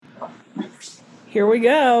Here we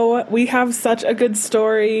go. We have such a good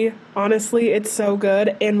story. Honestly, it's so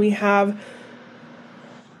good. And I'll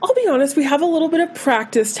be honest, we have a little bit of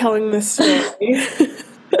practice telling this story.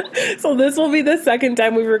 So this will be the second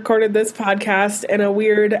time we've recorded this podcast in a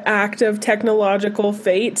weird act of technological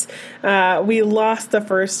fate. We lost the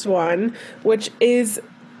first one, which is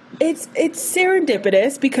it's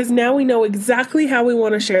serendipitous because now we know exactly how we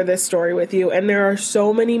want to share this story with you. And there are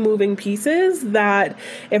so many moving pieces that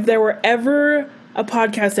if there were ever a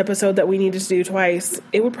podcast episode that we needed to do twice,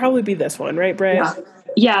 it would probably be this one, right, Britt?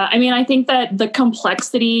 Yeah. I mean, I think that the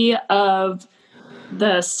complexity of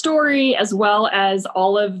the story, as well as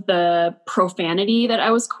all of the profanity that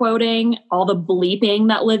I was quoting, all the bleeping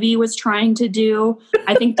that Livy was trying to do,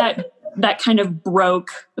 I think that kind of broke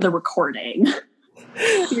the recording.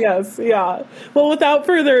 Yes, yeah. Well, without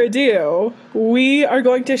further ado, we are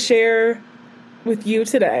going to share with you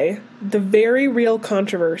today the very real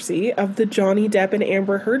controversy of the Johnny Depp and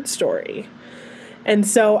Amber Heard story. And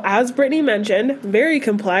so, as Brittany mentioned, very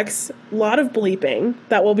complex, a lot of bleeping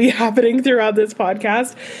that will be happening throughout this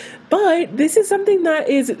podcast. But this is something that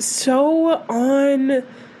is so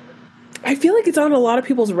I feel like it's on a lot of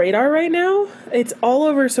people's radar right now. It's all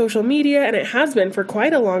over social media, and it has been for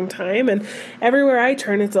quite a long time. And everywhere I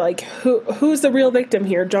turn, it's like, who's the real victim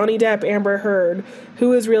here? Johnny Depp, Amber Heard,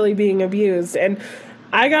 who is really being abused? And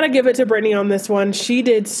I gotta give it to Brittany on this one. She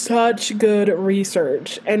did such good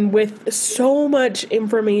research, and with so much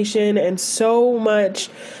information and so much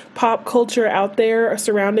pop culture out there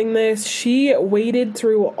surrounding this, she waded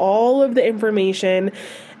through all of the information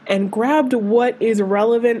and grabbed what is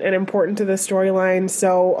relevant and important to the storyline.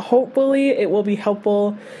 So hopefully it will be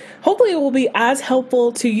helpful. Hopefully it will be as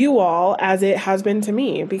helpful to you all as it has been to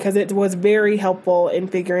me, because it was very helpful in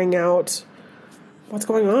figuring out what's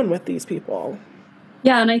going on with these people.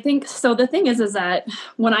 Yeah, and I think, so the thing is that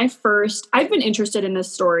when I've been interested in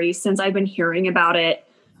this story since I've been hearing about it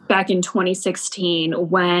back in 2016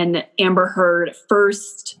 when Amber Heard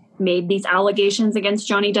first made these allegations against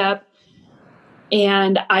Johnny Depp.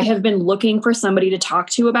 And I have been looking for somebody to talk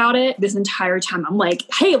to about it this entire time. I'm like,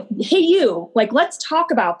 hey, you, like, let's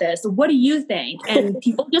talk about this. What do you think? And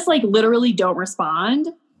people just like literally don't respond.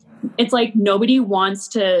 It's like nobody wants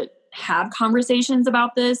to have conversations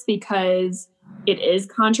about this because it is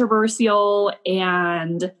controversial.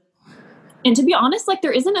 And to be honest, like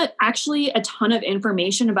there isn't actually a ton of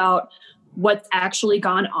information about what's actually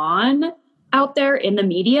gone on out there in the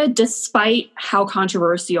media, despite how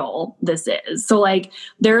controversial this is. So like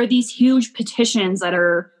there are these huge petitions that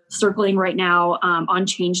are circling right now on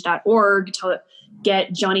change.org to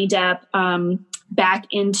get Johnny Depp back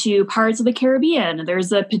into Pirates of the Caribbean.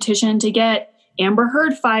 There's a petition to get Amber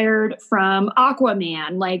Heard fired from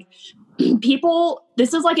Aquaman. Like people,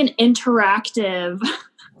 this is like an interactive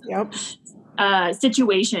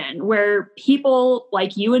situation where people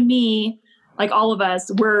like you and me, like all of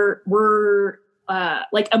us, we're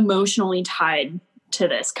like emotionally tied to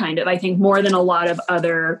this kind of, I think, more than a lot of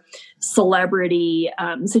other celebrity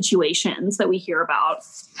situations that we hear about.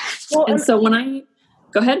 Well, and so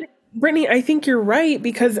go ahead. Brittany, I think you're right,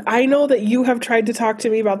 because I know that you have tried to talk to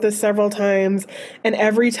me about this several times, and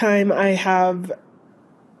every time I have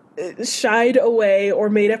shied away or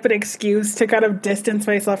made up an excuse to kind of distance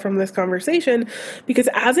myself from this conversation, because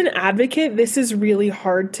as an advocate, this is really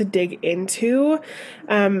hard to dig into.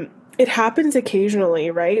 It happens occasionally,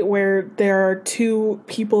 right? Where there are two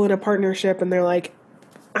people in a partnership and they're like,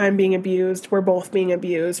 I'm being abused, we're both being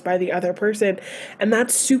abused by the other person. And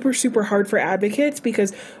that's super, super hard for advocates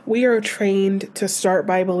because we are trained to start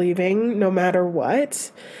by believing no matter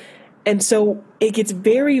what. And so it gets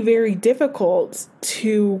very, very difficult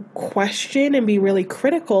to question and be really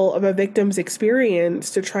critical of a victim's experience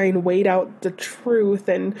to try and wait out the truth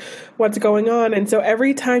and what's going on. And so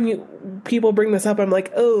every time people bring this up, I'm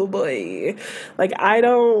like, oh boy, like I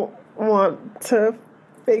don't want to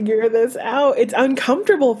figure this out. It's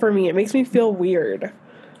uncomfortable for me. It makes me feel weird.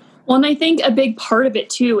 Well, and I think a big part of it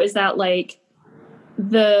too is that like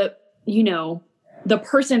the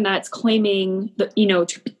person that's claiming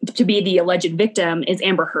to be the alleged victim is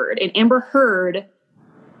Amber Heard. And Amber Heard,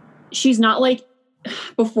 she's not like,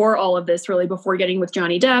 before all of this, really, before getting with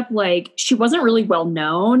Johnny Depp, like she wasn't really well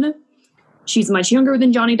known. She's much younger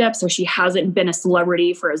than Johnny Depp, so she hasn't been a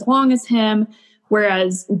celebrity for as long as him.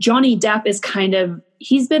 Whereas Johnny Depp is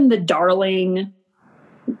he's been the darling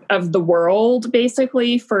of the world,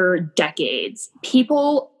 basically, for decades.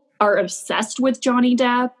 People are obsessed with Johnny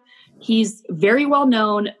Depp. He's very well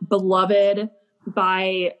known, beloved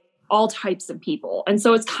by all types of people. And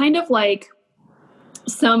so it's kind of like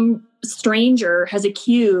some stranger has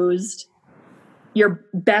accused your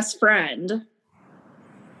best friend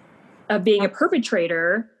of being a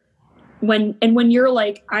perpetrator, when you're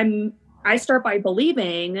like, I start by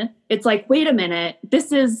believing, it's like, wait a minute,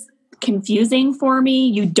 this is confusing for me.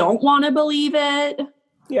 You don't want to believe it.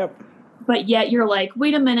 Yep. But yet you're like,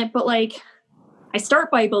 wait a minute, but like, I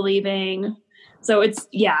start by believing. So it's,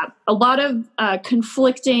 a lot of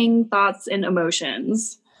conflicting thoughts and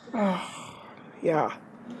emotions. Oh, yeah.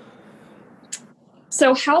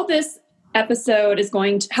 So how this episode is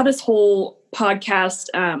how this whole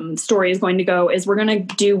podcast story is going to go is we're going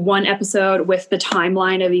to do one episode with the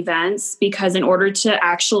timeline of events, because in order to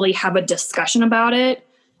actually have a discussion about it,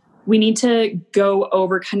 we need to go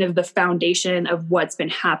over kind of the foundation of what's been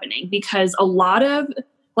happening, because a lot of,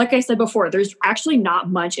 like I said before, there's actually not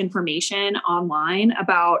much information online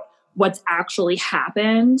about what's actually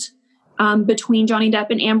happened between Johnny Depp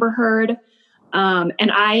and Amber Heard. And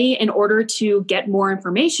in order to get more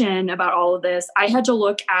information about all of this, I had to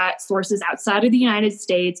look at sources outside of the United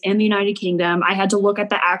States and the United Kingdom. I had to look at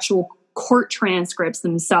the actual court transcripts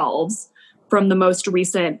themselves from the most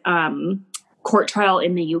recent court trial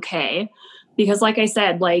in the UK. Because like I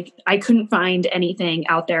said, like I couldn't find anything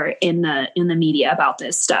out there in the media about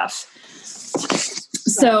this stuff.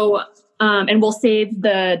 So, and we'll save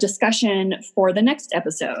the discussion for the next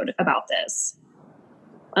episode about this.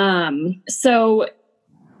 So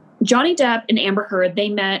Johnny Depp and Amber Heard, they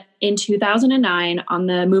met in 2009 on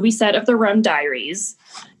the movie set of The Rum Diaries.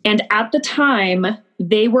 And at the time,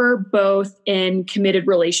 they were both in committed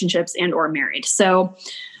relationships and or married. So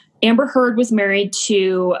Amber Heard was married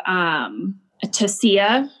to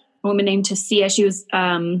Tasia, a woman named Tasia. She was,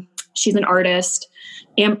 she's an artist,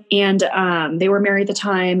 and they were married at the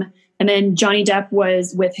time. And then Johnny Depp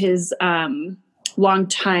was with his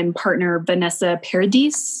longtime partner, Vanessa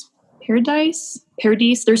Paradis.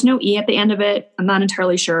 There's no E at the end of it. I'm not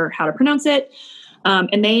entirely sure how to pronounce it.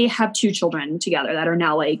 And they have 2 children together that are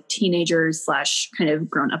now like teenagers / kind of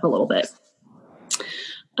grown up a little bit.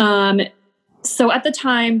 So at the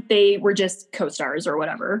time they were just co-stars or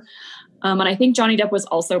whatever. And I think Johnny Depp was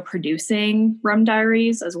also producing Rum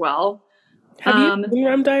Diaries as well. Have you seen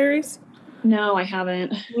Rum Diaries? No, I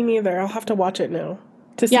haven't. Me neither. I'll have to watch it now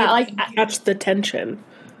to see if I can catch the tension.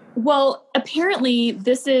 Well, apparently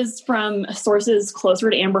this is from sources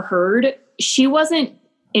closer to Amber Heard. She wasn't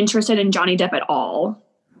interested in Johnny Depp at all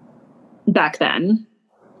back then.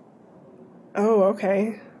 Oh,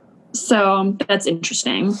 okay. So that's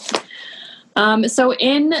interesting. So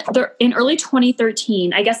in early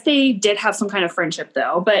 2013, I guess they did have some kind of friendship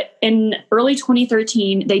though, but in early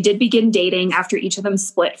 2013, they did begin dating after each of them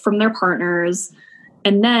split from their partners.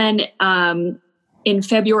 And then, in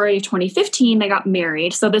February of 2015, they got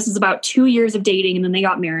married. So this is about 2 years of dating, and then they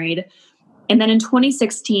got married. And then in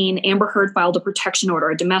 2016, Amber Heard filed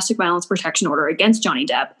a domestic violence protection order against Johnny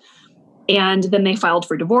Depp. And then they filed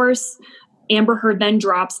for divorce. Amber Heard then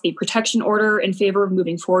drops the protection order in favor of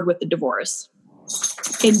moving forward with the divorce.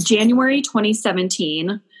 In January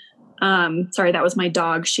 2017, sorry, that was my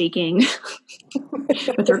dog shaking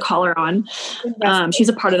with her collar on. She's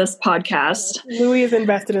a part of this podcast. Louis is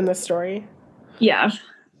invested in this story. Yeah.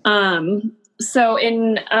 So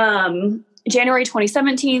in January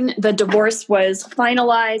 2017, the divorce was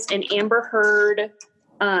finalized, and Amber Heard,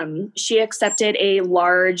 she accepted a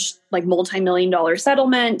large, like multi-million-dollar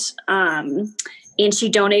settlement, and she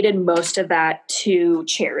donated most of that to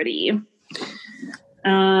charity.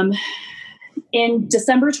 In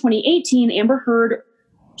December 2018, Amber Heard,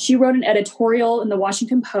 she wrote an editorial in the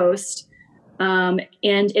Washington Post. And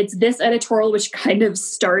it's this editorial which kind of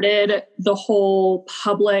started the whole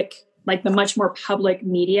public, like the much more public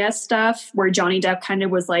media stuff, where Johnny Depp kind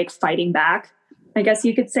of was like fighting back, I guess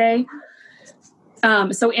you could say.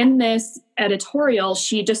 So in this editorial,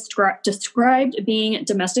 she described being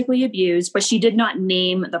domestically abused, but she did not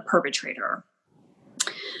name the perpetrator.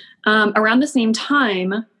 Around the same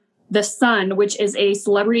time, The Sun, which is a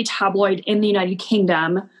celebrity tabloid in the United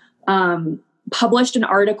Kingdom, published an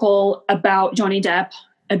article about Johnny Depp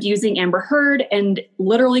abusing Amber Heard and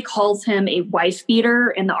literally calls him a wife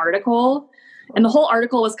beater in the article. And the whole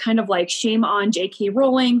article was kind of like, shame on J.K.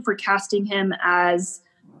 Rowling for casting him as,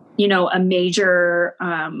 a major,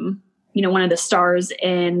 one of the stars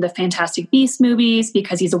in the Fantastic Beasts movies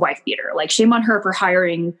because he's a wife beater. Like, shame on her for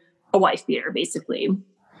hiring a wife beater, basically.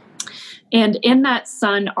 And in that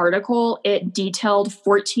Sun article, it detailed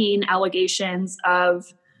 14 allegations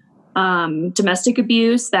of domestic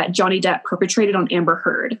abuse that Johnny Depp perpetrated on Amber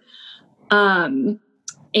Heard. And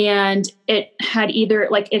it had either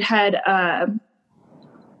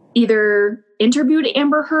interviewed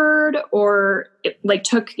Amber Heard or it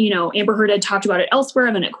took, Amber Heard had talked about it elsewhere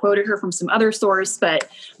and then it quoted her from some other source, but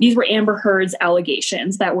these were Amber Heard's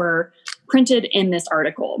allegations that were printed in this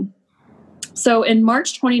article. So in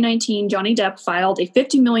March 2019, Johnny Depp filed a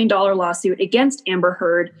 $50 million lawsuit against Amber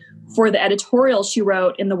Heard for the editorial she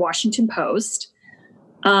wrote in the Washington Post.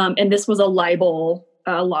 And this was a libel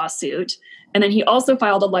lawsuit. And then he also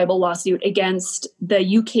filed a libel lawsuit against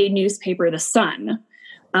the UK newspaper, The Sun.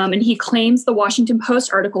 And he claims the Washington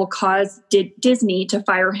Post article caused Disney to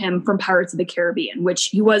fire him from Pirates of the Caribbean, which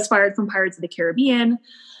he was fired from Pirates of the Caribbean.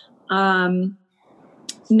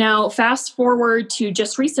 Now, fast forward to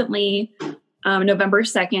just recently, November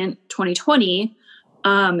 2nd, 2020,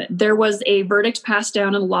 there was a verdict passed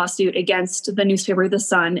down in a lawsuit against the newspaper The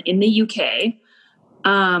Sun in the UK.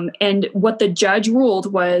 And what the judge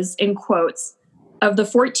ruled was, in quotes, of the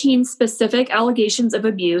 14 specific allegations of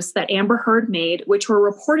abuse that Amber Heard made, which were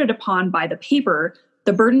reported upon by the paper,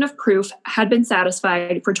 the burden of proof had been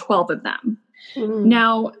satisfied for 12 of them. Mm.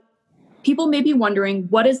 Now, people may be wondering,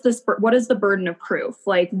 what is the burden of proof?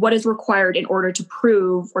 Like, what is required in order to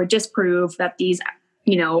prove or disprove that these,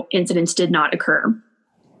 incidents did not occur?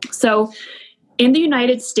 So in the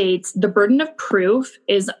United States, the burden of proof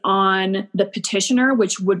is on the petitioner,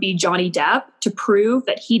 which would be Johnny Depp, to prove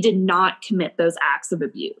that he did not commit those acts of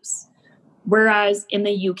abuse. Whereas in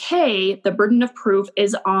the UK, the burden of proof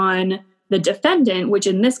is on the defendant, which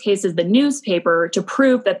in this case is the newspaper, to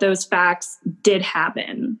prove that those facts did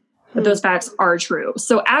happen, that those facts are true.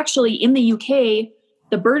 So actually in the UK,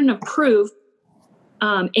 the burden of proof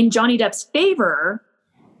in Johnny Depp's favor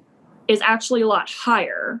is actually a lot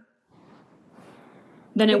higher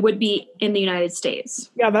than it would be in the United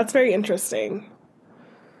States. Yeah, that's very interesting.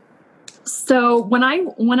 So when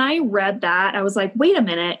I read that, I was like, wait a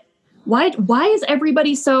minute, why is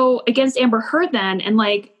everybody so against Amber Heard then? And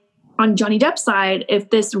like on Johnny Depp's side, if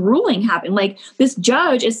this ruling happened, like this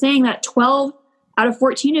judge is saying that 12 out of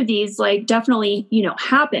 14 of these like definitely,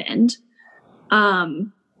 happened.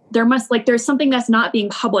 There's something that's not being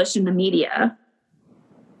published in the media.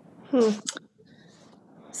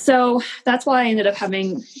 So that's why I ended up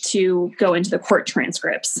having to go into the court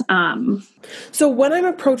transcripts. So when I'm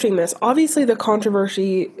approaching this, obviously the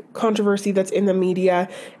controversy that's in the media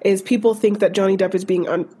is people think that Johnny Depp is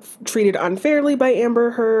being treated unfairly by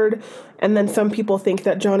Amber Heard. And then some people think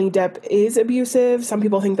that Johnny Depp is abusive. Some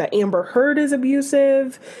people think that Amber Heard is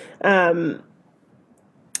abusive. And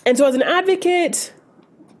so as an advocate,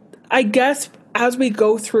 I guess as we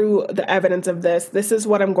go through the evidence of this is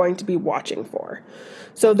what I'm going to be watching for.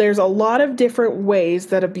 So there's a lot of different ways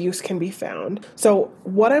that abuse can be found. So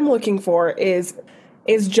what I'm looking for is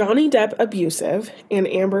Johnny Depp abusive and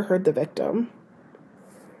Amber Heard the victim?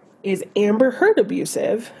 Is Amber Heard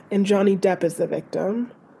abusive and Johnny Depp is the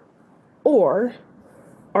victim? Or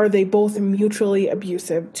are they both mutually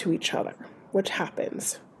abusive to each other, which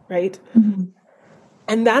happens, right? Mm-hmm.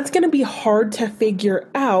 And that's going to be hard to figure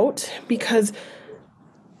out because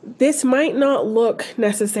this might not look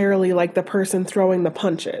necessarily like the person throwing the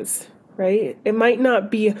punches, right? It might not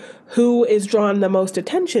be who is drawn the most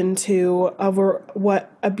attention to over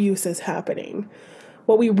what abuse is happening.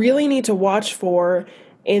 What we really need to watch for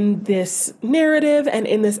in this narrative and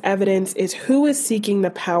in this evidence is who is seeking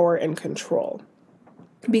the power and control.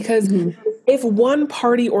 Because if one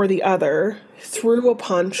party or the other threw a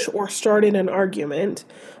punch or started an argument,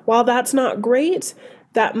 while that's not great,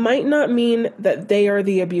 that might not mean that they are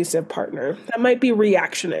the abusive partner. That might be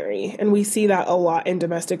reactionary. And we see that a lot in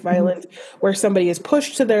domestic violence, where somebody is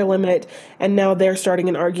pushed to their limit and now they're starting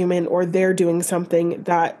an argument or they're doing something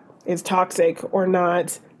that is toxic or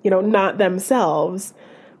not, not themselves,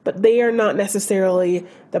 but they are not necessarily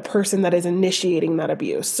the person that is initiating that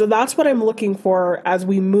abuse. So that's what I'm looking for as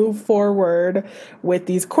we move forward with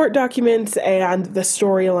these court documents and the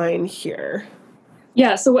storyline here.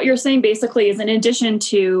 Yeah, so what you're saying basically is in addition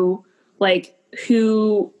to like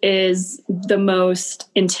who is the most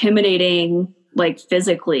intimidating, like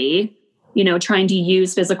physically, trying to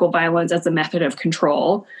use physical violence as a method of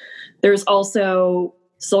control, there's also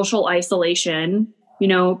social isolation,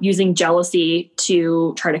 using jealousy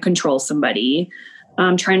to try to control somebody,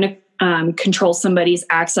 trying to control somebody's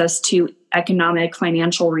access to economic,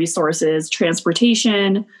 financial resources,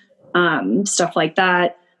 transportation, stuff like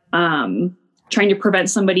that. Trying to prevent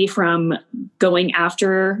somebody from going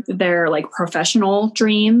after their like professional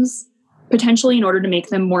dreams, potentially in order to make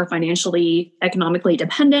them more financially, economically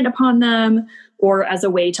dependent upon them, or as a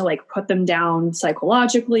way to like put them down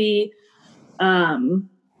psychologically. And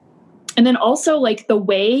then also like the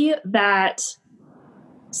way that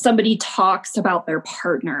somebody talks about their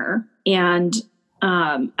partner and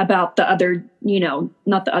about the other,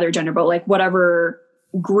 not the other gender, but like whatever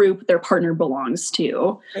group their partner belongs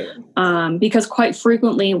to. Because quite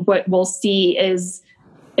frequently what we'll see is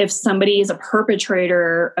if somebody is a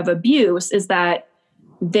perpetrator of abuse is that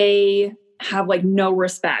they have like no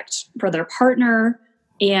respect for their partner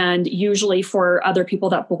and usually for other people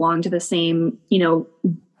that belong to the same,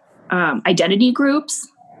 identity groups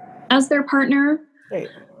as their partner. Right.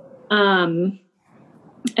 And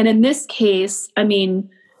in this case, I mean,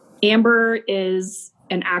 Amber is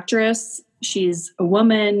an actress. She's a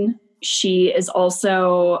woman. She is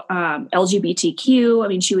also LGBTQ. I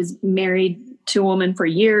mean, she was married to a woman for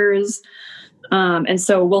years. And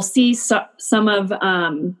so we'll see some of,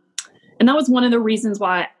 and that was one of the reasons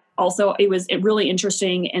why also it was really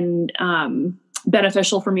interesting and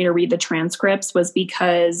beneficial for me to read the transcripts was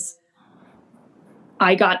because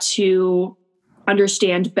I got to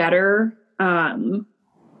understand better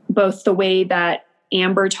both the way that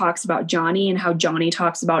Amber talks about Johnny and how Johnny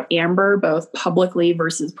talks about Amber, both publicly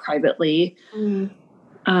versus privately. And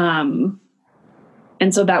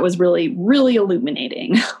so that was really, really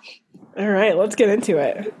illuminating. All right, let's get into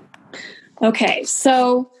it. Okay,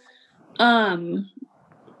 so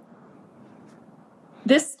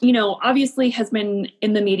this, obviously has been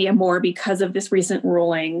in the media more because of this recent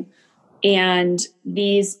ruling. And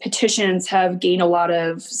these petitions have gained a lot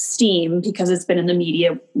of steam because it's been in the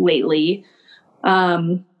media lately.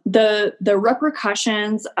 The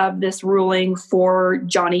repercussions of this ruling for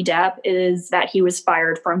Johnny Depp is that he was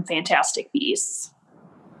fired from Fantastic Beasts.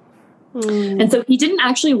 And so he didn't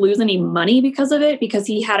actually lose any money because of it, because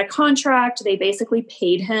he had a contract. They basically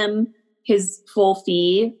paid him his full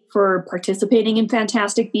fee for participating in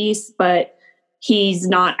Fantastic Beasts, but he's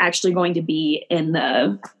not actually going to be in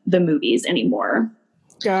the movies anymore.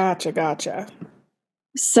 Gotcha.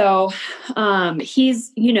 So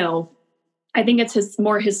he's, I think it's his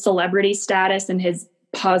celebrity status and his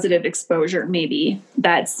positive exposure maybe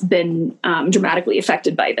that's been dramatically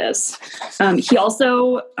affected by this. He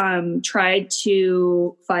also tried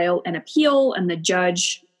to file an appeal and the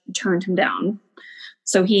judge turned him down.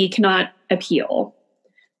 So he cannot appeal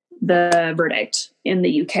the verdict in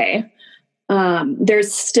the UK.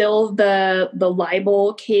 There's still the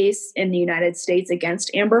libel case in the United States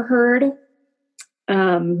against Amber Heard.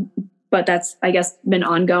 But that's, I guess, been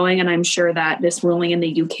ongoing. And I'm sure that this ruling in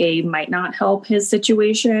the UK might not help his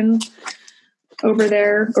situation over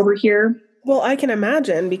here. Well, I can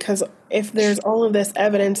imagine, because if there's all of this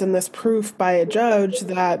evidence and this proof by a judge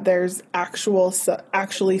that there's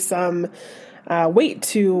actually some weight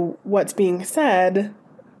to what's being said,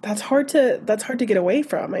 that's hard to get away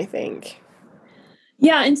from, I think.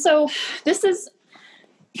 Yeah. And so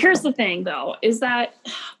here's the thing, though, is that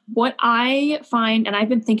what I find, and I've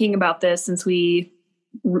been thinking about this since we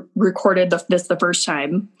recorded this the first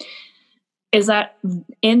time, is that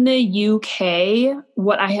in the UK,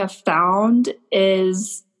 what I have found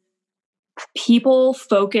is people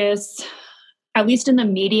focus, at least in the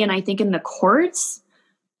media and I think in the courts,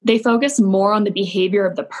 they focus more on the behavior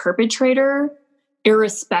of the perpetrator,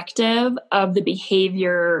 irrespective of the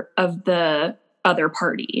behavior of the other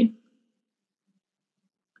party.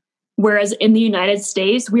 Whereas in the United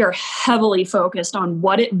States, we are heavily focused on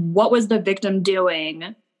what was the victim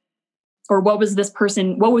doing, or what was this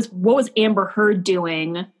person, what was Amber Heard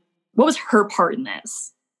doing? What was her part in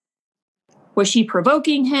this? Was she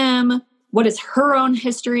provoking him? What is her own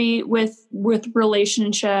history with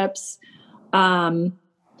relationships? All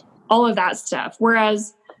of that stuff.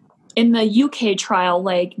 Whereas in the UK trial,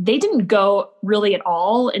 like, they didn't go really at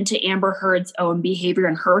all into Amber Heard's own behavior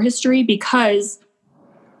and her history, because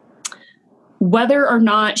whether or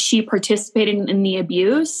not she participated in the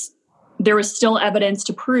abuse, there was still evidence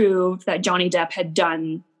to prove that Johnny Depp had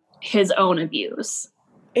done his own abuse.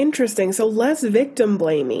 Interesting. So less victim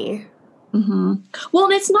blamey. Mm-hmm. Well,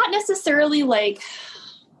 and it's not necessarily like,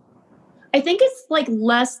 I think it's like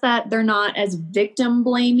less that they're not as victim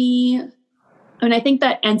blamey. And I think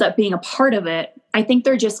that ends up being a part of it. I think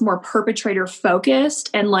they're just more perpetrator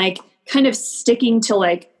focused and like kind of sticking to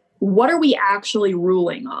like, what are we actually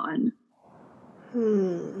ruling on?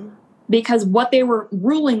 Because what they were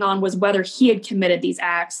ruling on was whether he had committed these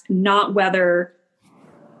acts, not whether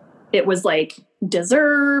it was like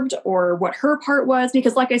deserved or what her part was.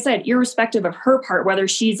 Because like I said, irrespective of her part, whether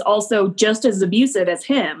she's also just as abusive as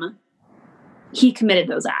him, he committed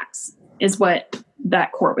those acts, is what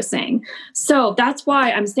that court was saying. So that's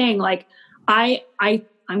why I'm saying, like,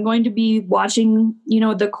 I'm going to be watching,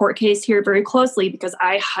 the court case here very closely, because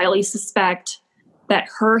I highly suspect that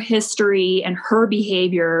her history and her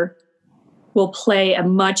behavior will play a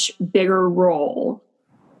much bigger role.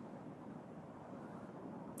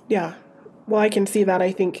 Yeah. Well, I can see that.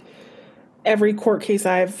 I think every court case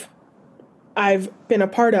I've I've been a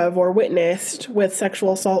part of or witnessed with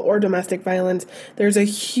sexual assault or domestic violence, there's a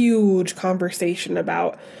huge conversation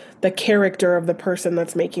about the character of the person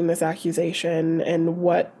that's making this accusation and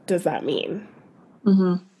what does that mean.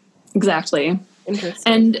 Exactly.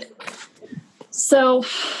 Interesting. And so,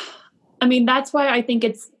 I mean, that's why I think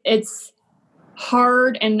it's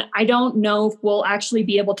hard, and I don't know if we'll actually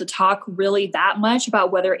be able to talk really that much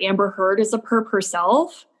about whether Amber Heard is a perp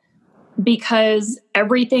herself, because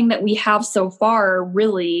everything that we have so far,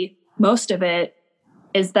 really, most of it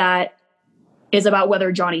is about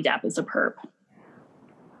whether Johnny Depp is a perp.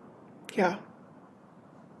 Yeah.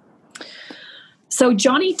 So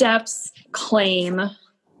Johnny Depp's claim,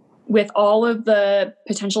 with all of the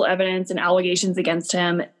potential evidence and allegations against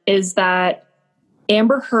him, is that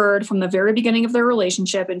Amber Heard, from the very beginning of their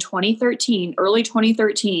relationship in 2013, early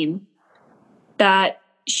 2013, that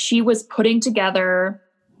she was putting together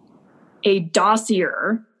a dossier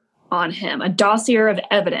on him, a dossier of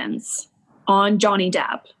evidence on Johnny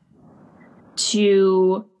Depp,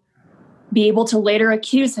 to be able to later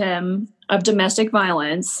accuse him of domestic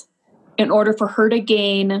violence in order for her to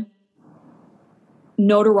gain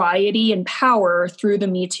notoriety and power through the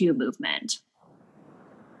Me Too movement.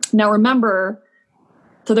 Now remember,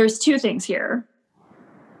 so there's two things here.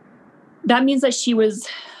 That means that she was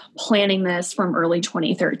planning this from early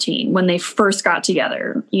 2013 when they first got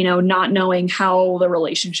together, not knowing how the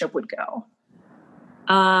relationship would go.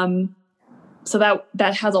 So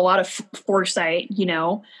that has a lot of foresight,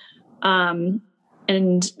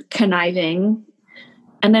 and conniving.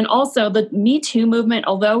 And then also the Me Too movement,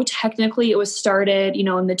 although technically it was started, in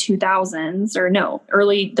the 2000s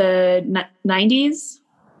early the 90s,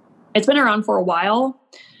 it's been around for a while.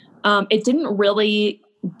 It didn't really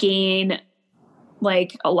gain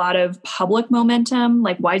like a lot of public momentum,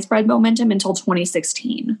 like widespread momentum, until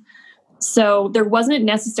 2016. So there wasn't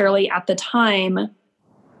necessarily at the time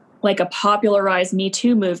like a popularized Me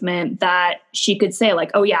Too movement that she could say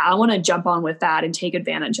like, oh yeah, I want to jump on with that and take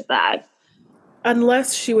advantage of that.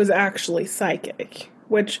 Unless she was actually psychic,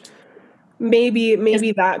 which maybe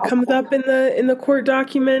that comes up in the court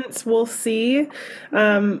documents. We'll see.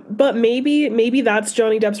 But maybe that's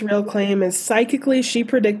Johnny Depp's real claim, is psychically she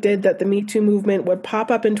predicted that the Me Too movement would pop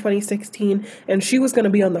up in 2016 and she was going to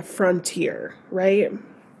be on the frontier, right?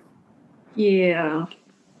 Yeah.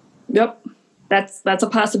 Yep. That's a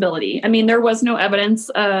possibility. I mean, there was no evidence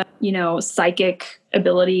of, psychic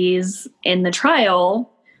abilities in the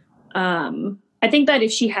trial. I think that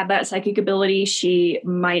if she had that psychic ability, she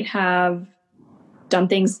might have done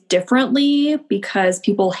things differently because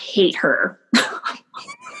people hate her.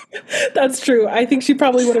 That's true. I think she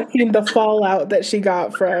probably would have seen the fallout that she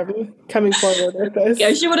got from coming forward with this.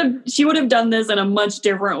 Yeah, she would have done this in a much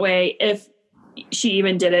different way if she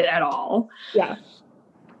even did it at all. Yeah.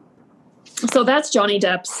 So that's Johnny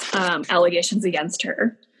Depp's allegations against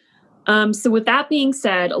her. So with that being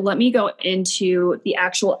said, let me go into the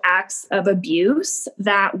actual acts of abuse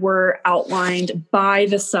that were outlined by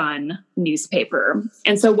the Sun newspaper.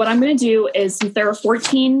 And so what I'm going to do is, since there are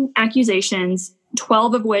 14 accusations,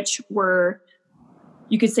 12 of which were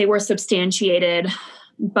substantiated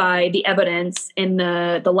by the evidence in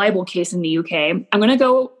the libel case in the UK, I'm going to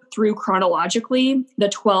go through chronologically the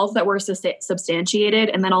 12 that were substantiated,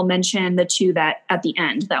 and then I'll mention the 2 that at the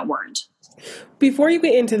end that weren't. Before you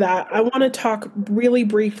get into that, I want to talk really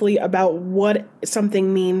briefly about what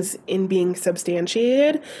something means in being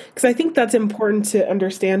substantiated, because I think that's important to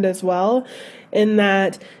understand as well, in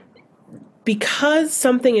that because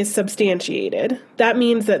something is substantiated, that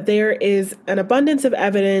means that there is an abundance of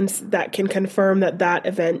evidence that can confirm that that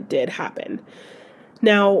event did happen.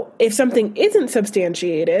 Now, if something isn't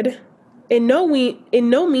substantiated, in no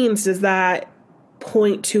means does that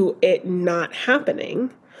point to it not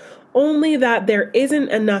happening. Only that there isn't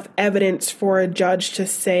enough evidence for a judge to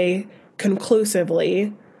say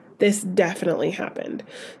conclusively, this definitely happened.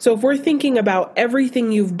 So if we're thinking about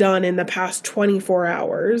everything you've done in the past 24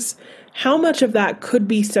 hours, how much of that could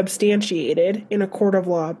be substantiated in a court of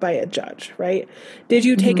law by a judge, right? Did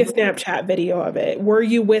you take a Snapchat video of it? Were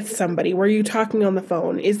you with somebody? Were you talking on the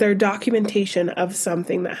phone? Is there documentation of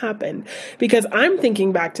something that happened? Because I'm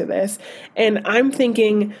thinking back to this, and I'm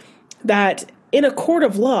thinking that in a court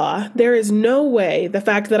of law, there is no way the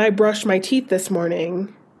fact that I brushed my teeth this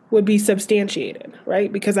morning would be substantiated,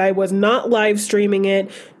 right? Because I was not live streaming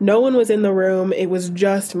it. No one was in the room. It was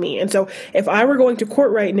just me. And so if I were going to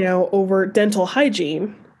court right now over dental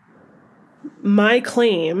hygiene, my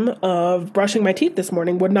claim of brushing my teeth this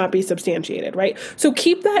morning would not be substantiated, right? So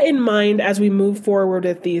keep that in mind as we move forward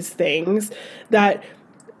with these things, that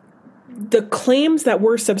the claims that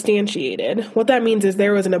were substantiated, what that means is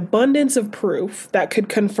there was an abundance of proof that could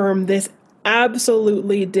confirm this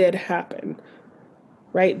absolutely did happen,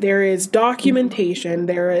 right? There is documentation,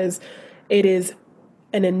 it is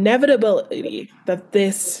an inevitability that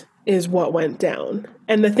this is what went down.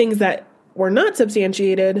 And the things that were not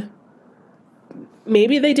substantiated,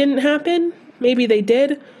 maybe they didn't happen, maybe they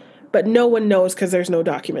did, but no one knows because there's no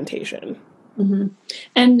documentation. Mm-hmm.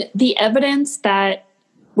 And the evidence that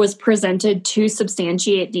was presented to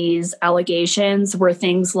substantiate these allegations were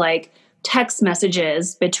things like text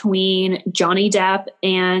messages between Johnny Depp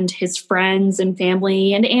and his friends and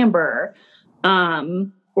family and Amber,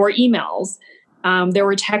 or emails. There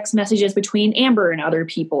were text messages between Amber and other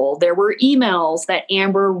people. There were emails that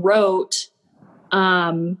Amber wrote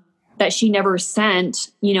that she never sent,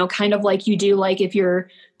 kind of like you do, like if you're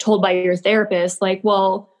told by your therapist, like,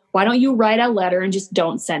 well, why don't you write a letter and just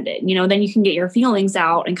don't send it? Then you can get your feelings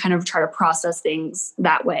out and kind of try to process things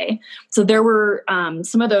that way. So there were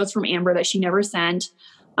some of those from Amber that she never sent.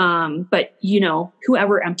 But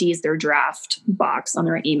whoever empties their draft box on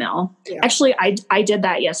their email. Yeah. Actually, I did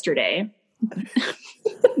that yesterday.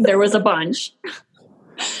 There was a bunch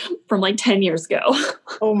from like 10 years ago.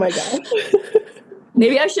 Oh my God.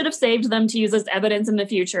 Maybe I should have saved them to use as evidence in the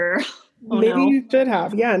future. Maybe you should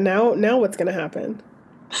have. Yeah. Now what's going to happen?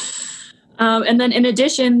 And then in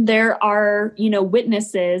addition, there are,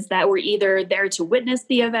 witnesses that were either there to witness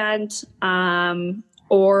the event,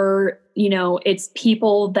 or, it's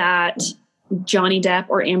people that Johnny Depp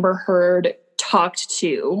or Amber Heard talked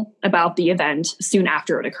to about the event soon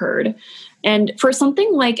after it occurred. And for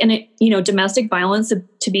something like domestic violence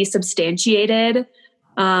to be substantiated,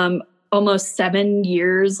 almost 7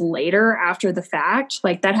 years later after the fact,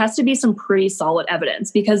 like that has to be some pretty solid evidence,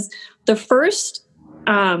 because the first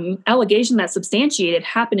allegation that substantiated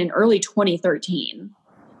happened in early 2013.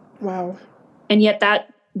 Wow. And yet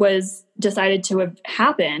that was decided to have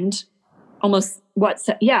happened almost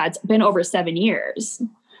it's been over 7 years.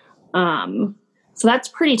 So that's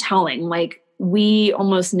pretty telling. Like we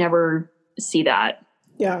almost never see that.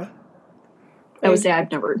 Yeah. I would say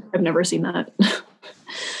I've never seen that.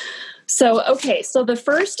 So the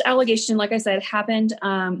first allegation, like I said, happened,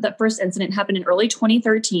 that first incident happened in early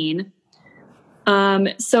 2013.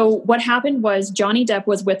 So what happened was Johnny Depp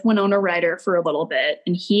was with Winona Ryder for a little bit,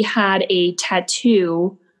 and he had a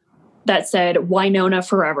tattoo that said Wynonna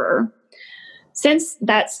Forever. Since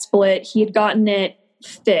that split, he had gotten it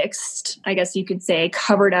fixed, I guess you could say,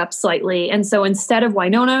 covered up slightly. And so instead of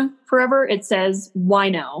Wynonna Forever, it says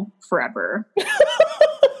Wino Forever.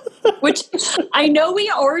 Which I know we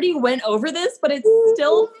already went over this, but it's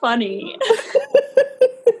still funny.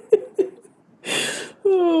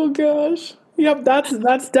 Oh gosh. Yep,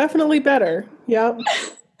 that's definitely better. Yep.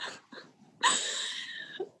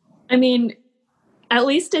 I mean, at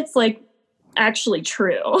least it's like actually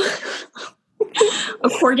true.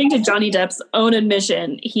 According to Johnny Depp's own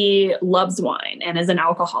admission, he loves wine and is an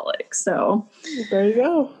alcoholic. So there you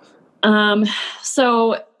go.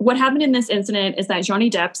 So what happened in this incident is that Johnny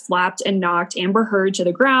Depp slapped and knocked Amber Heard to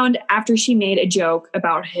the ground after she made a joke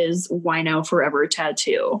about his Wino Forever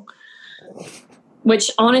tattoo.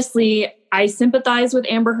 Which honestly, I sympathize with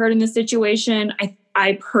Amber Heard in this situation.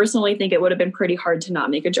 I personally think it would have been pretty hard to not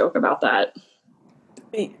make a joke about that.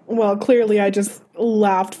 Well, clearly I just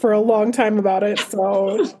laughed for a long time about it,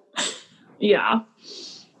 so. Yeah.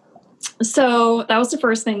 So that was the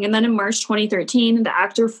first thing. And then in March 2013, the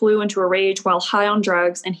actor flew into a rage while high on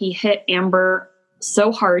drugs, and he hit Amber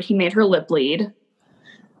so hard he made her lip bleed.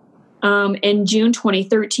 In June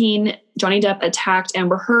 2013, Johnny Depp attacked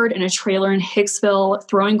Amber Heard in a trailer in Hicksville,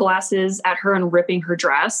 throwing glasses at her and ripping her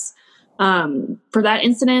dress. For that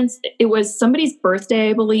incident, it was somebody's birthday,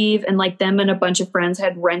 I believe, and like them and a bunch of friends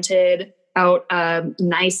had rented out a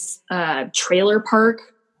nice trailer park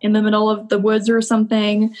in the middle of the woods or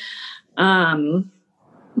something. And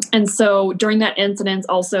so during that incident,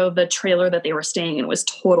 also the trailer that they were staying in was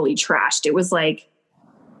totally trashed. It was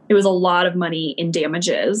a lot of money in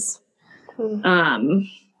damages.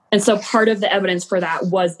 And so part of the evidence for that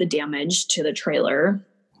was the damage to the trailer.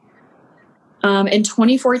 In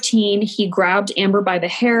 2014, he grabbed Amber by the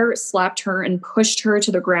hair, slapped her, and pushed her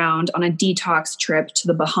to the ground on a detox trip to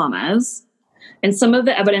the Bahamas. And some of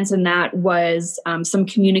the evidence in that was some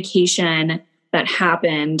communication that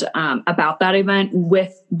happened about that event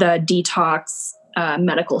with the detox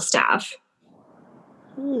medical staff.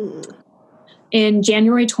 In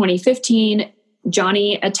January 2015,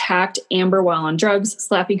 Johnny attacked Amber while on drugs,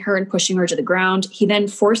 slapping her and pushing her to the ground. He then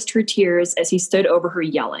forced her tears as he stood over her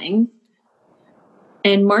yelling.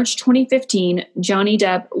 In March 2015, Johnny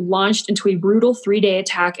Depp launched into a brutal 3-day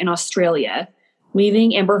attack in Australia,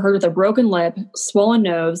 leaving Amber Heard with a broken lip, swollen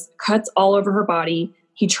nose, cuts all over her body.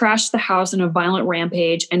 He trashed the house in a violent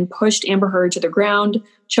rampage and pushed Amber Heard to the ground,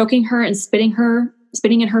 choking her and spitting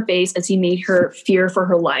in her face as he made her fear for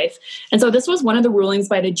her life. And so this was one of the rulings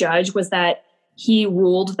by the judge, was that he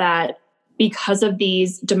ruled that because of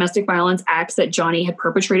these domestic violence acts that Johnny had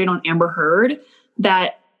perpetrated on Amber Heard,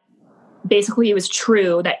 that basically it was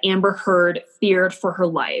true that Amber Heard feared for her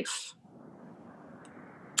life.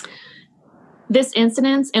 This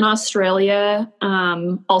incident in Australia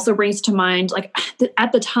also brings to mind, like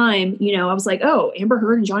at the time, I was like, oh, Amber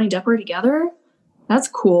Heard and Johnny Depp are together? That's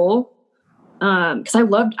cool. Because I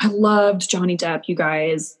loved Johnny Depp, you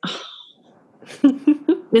guys.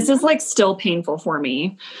 This is like still painful for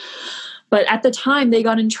me. But at the time, they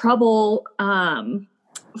got in trouble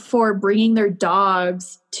for bringing their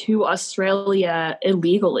dogs to Australia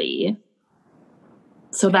illegally.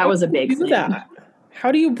 So that was a big thing. That?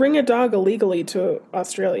 How do you bring a dog illegally to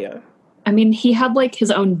Australia? I mean, he had like his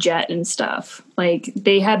own jet and stuff. Like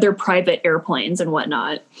they had their private airplanes and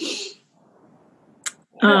whatnot.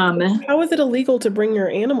 How is it illegal to bring your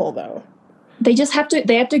animal though? They have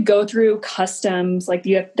to go through customs. Like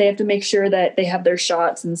they have to make sure that they have their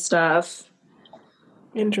shots and stuff.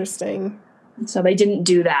 Interesting. So they didn't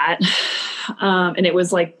do that. And it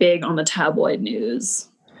was like big on the tabloid news.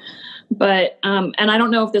 But, and I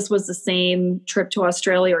don't know if this was the same trip to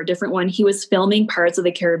Australia or a different one. He was filming Pirates of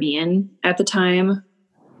the Caribbean at the time.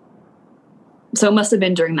 So it must have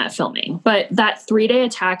been during that filming. But that 3-day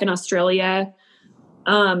attack in Australia,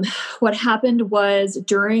 what happened was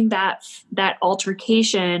during that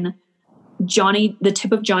altercation, the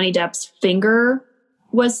tip of Johnny Depp's finger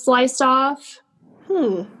was sliced off.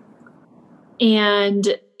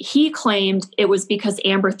 And he claimed it was because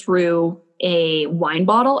Amber threw a wine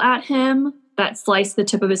bottle at him that sliced the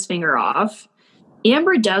tip of his finger off.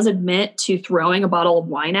 Amber does admit to throwing a bottle of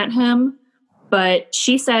wine at him, but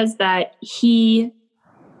she says that he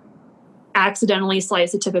accidentally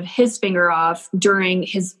sliced the tip of his finger off during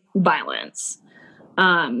his violence.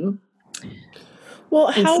 Well,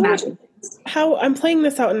 how I'm playing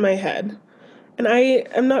this out in my head, and I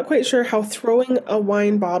am not quite sure how throwing a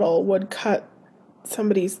wine bottle would cut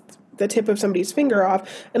the tip of somebody's finger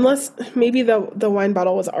off, unless maybe the wine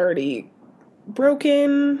bottle was already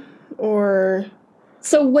broken or...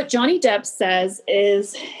 So what Johnny Depp says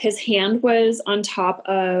is his hand was on top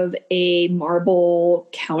of a marble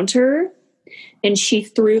counter and she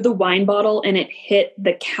threw the wine bottle and it hit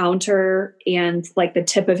the counter and like the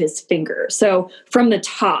tip of his finger. So from the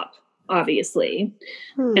top, obviously.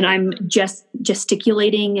 And I'm just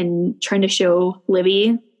gesticulating and trying to show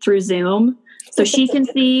Libby through Zoom so she can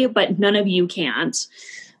see, but none of you can't.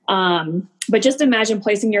 But just imagine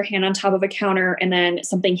placing your hand on top of a counter and then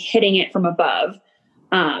something hitting it from above.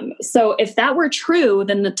 So if that were true,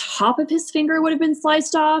 then the top of his finger would have been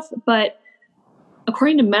sliced off. But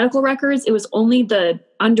according to medical records, it was only the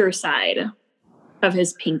underside of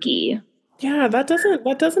his pinky. Yeah, that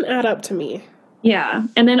doesn't add up to me. Yeah.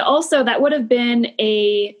 And then also that would have been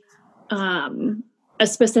a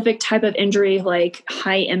specific type of injury, like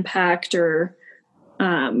high impact or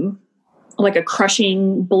like a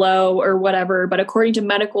crushing blow or whatever. But according to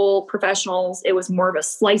medical professionals, it was more of a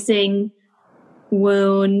slicing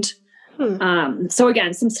wound. So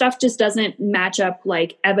again, some stuff just doesn't match up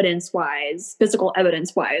like physical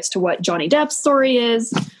evidence wise to what Johnny Depp's story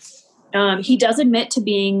is. He does admit to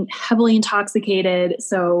being heavily intoxicated.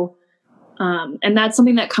 So, and that's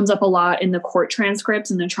something that comes up a lot in the court transcripts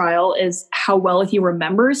in the trial is how well he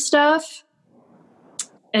remembers stuff.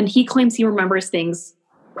 And he claims he remembers things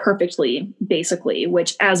perfectly, basically,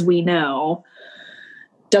 which as we know,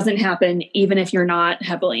 doesn't happen even if you're not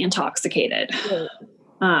heavily intoxicated. Right.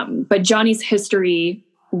 But Johnny's history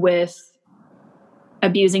with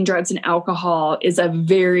abusing drugs and alcohol plays a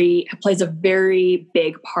very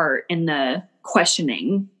big part in the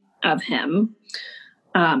questioning of him,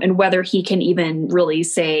 and whether he can even really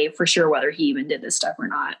say for sure whether he even did this stuff or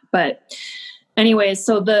not. But anyways,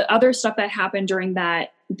 so the other stuff that happened during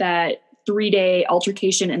that 3-day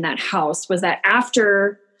altercation in that house was that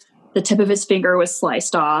after the tip of his finger was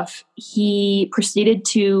sliced off, he proceeded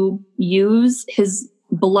to use his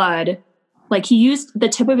blood. Like he used the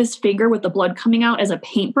tip of his finger with the blood coming out as a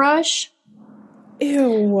paintbrush.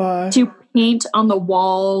 Ew. To paint on the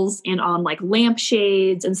walls and on like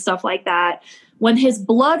lampshades and stuff like that. When his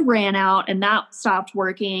blood ran out and that stopped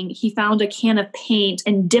working, he found a can of paint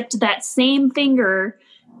and dipped that same finger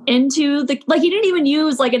into he didn't even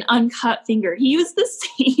use like an uncut finger. He used the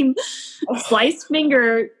same sliced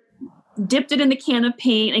finger, dipped it in the can of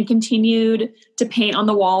paint and continued to paint on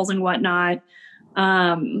the walls and whatnot.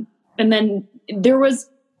 And then there was,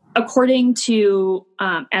 according to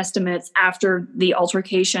estimates after the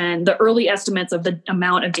altercation, the early estimates of the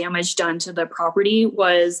amount of damage done to the property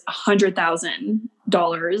was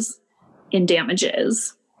 $100,000 in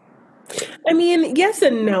damages. I mean, yes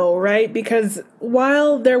and no, right? Because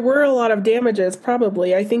while there were a lot of damages,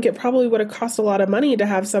 probably, I think it probably would have cost a lot of money to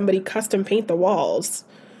have somebody custom paint the walls.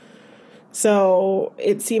 So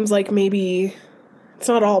it seems like maybe it's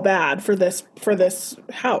not all bad for this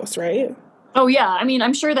house, right? Oh yeah, I mean,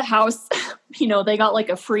 I'm sure the house, they got like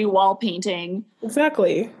a free wall painting.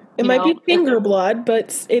 Exactly. It might be finger blood,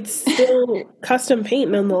 but it's still custom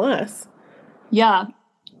paint nonetheless. Yeah.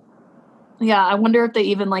 Yeah, I wonder if they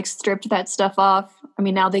even like stripped that stuff off. I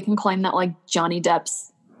mean, now they can claim that like Johnny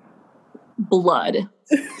Depp's blood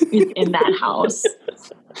is in that house.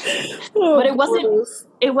 But it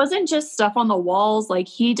wasn't just stuff on the walls. Like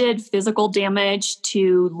he did physical damage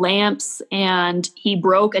to lamps, and he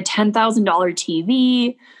broke a $10,000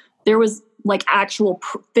 TV. There was like actual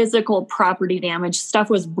physical property damage. Stuff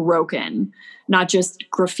was broken, not just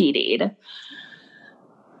graffitied.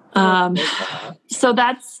 So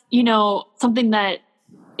that's, something that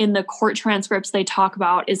in the court transcripts they talk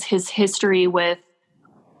about is his history with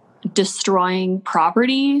destroying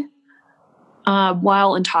property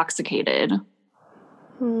while intoxicated.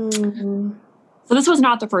 So this was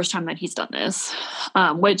not the first time that he's done this,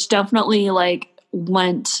 which definitely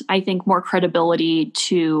lent, I think, more credibility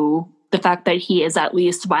to the fact that he is at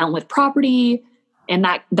least violent with property, and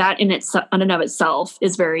that in and of itself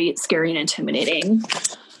is very scary and intimidating.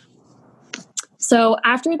 So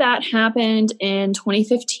after that happened in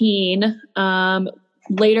 2015,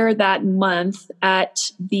 later that month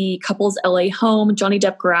at the couple's LA home, Johnny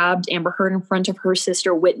Depp grabbed Amber Heard in front of her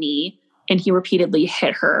sister Whitney, and he repeatedly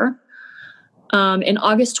hit her. In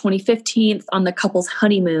August 2015, on the couple's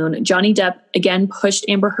honeymoon, Johnny Depp again pushed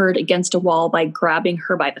Amber Heard against a wall by grabbing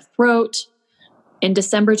her by the throat. In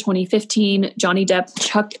December 2015, Johnny Depp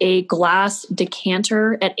chucked a glass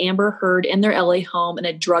decanter at Amber Heard in their LA home in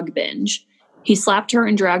a drug binge. He slapped her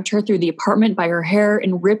and dragged her through the apartment by her hair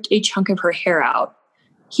and ripped a chunk of her hair out.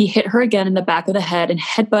 He hit her again in the back of the head and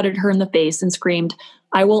headbutted her in the face and screamed,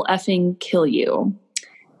 "I will effing kill you."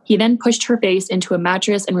 He then pushed her face into a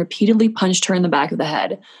mattress and repeatedly punched her in the back of the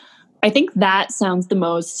head. I think that sounds the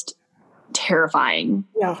most terrifying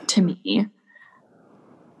to me.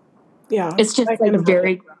 Yeah. It's just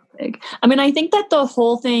very graphic. I mean, I think that the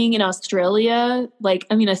whole thing in Australia, a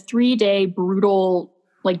 3-day brutal,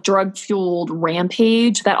 drug-fueled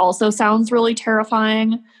rampage, that also sounds really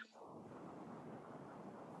terrifying.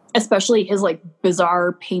 Especially his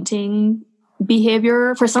bizarre painting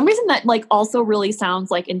behavior. For some reason that also really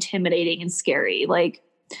sounds intimidating and scary.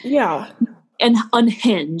 And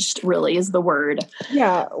unhinged really is the word.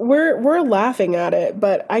 Yeah, we're laughing at it,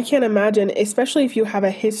 but I can't imagine, especially if you have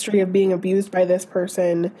a history of being abused by this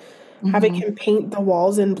person, having him paint the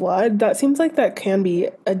walls in blood. That seems like that can be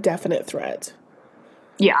a definite threat.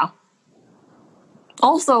 Yeah.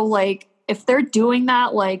 Also, if they're doing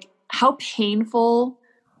that, how painful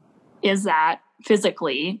is that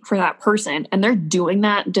physically for that person? And they're doing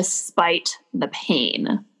that despite the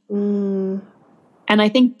pain. And I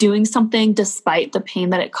think doing something despite the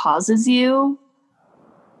pain that it causes you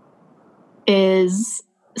is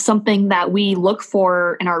something that we look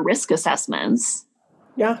for in our risk assessments.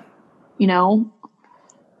 Yeah.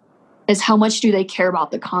 Is how much do they care about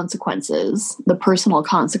the consequences, the personal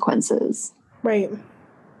consequences. Right.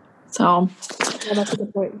 So. Yeah, that's a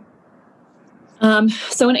good point.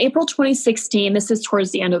 So in April 2016, this is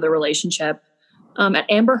towards the end of the relationship, at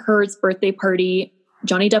Amber Heard's birthday party,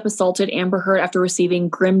 Johnny Depp assaulted Amber Heard after receiving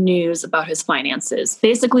grim news about his finances.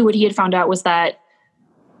 Basically, what he had found out was that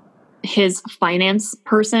his finance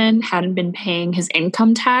person hadn't been paying his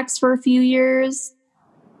income tax for a few years.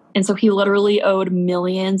 And so he literally owed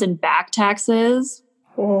millions in back taxes.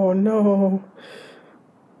 Oh, no.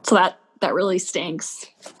 So that really stinks.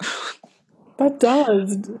 That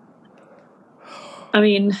does. I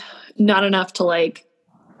mean, not enough to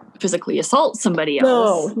physically assault somebody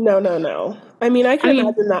else. No. I mean, I can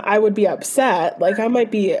imagine that I would be upset. I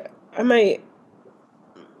might be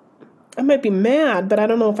mad, but I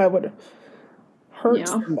don't know if I would hurt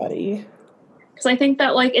somebody. Because I think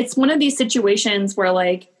that it's one of these situations where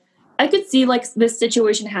I could see this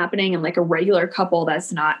situation happening in a regular couple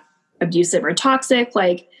that's not abusive or toxic.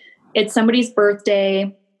 It's somebody's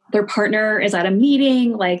birthday. Their partner is at a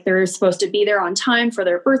meeting, they're supposed to be there on time for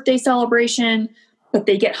their birthday celebration, but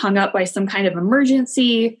they get hung up by some kind of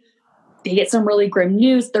emergency. They get some really grim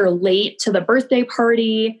news. They're late to the birthday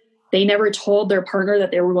party. they never told their partner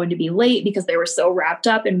that they were going to be late because they were so wrapped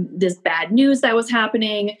up in this bad news that was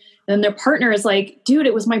happening. And then their partner is like, dude,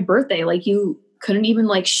 it was my birthday. Like, you couldn't even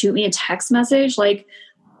like shoot me a text message. Like,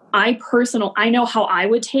 I know how I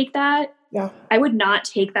would take that. Yeah. I would not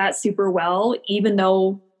take that super well, even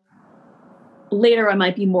though later I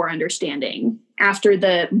might be more understanding after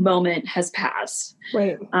the moment has passed.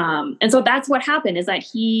 Right. And so that's what happened, is that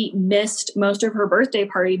he missed most of her birthday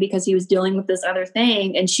party because he was dealing with this other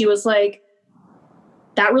thing. And she was like,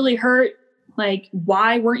 that really hurt. Like,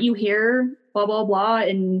 why weren't you here? Blah, blah, blah.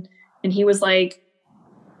 And he was like,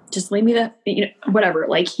 just leave me whatever.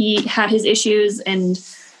 Like, he had his issues, and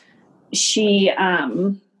she,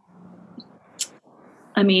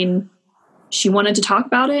 she wanted to talk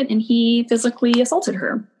about it, and he physically assaulted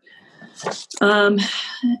her. And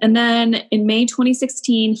then in May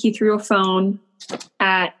 2016, he threw a phone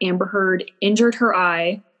at Amber Heard, injured her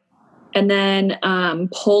eye, and then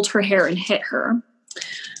pulled her hair and hit her.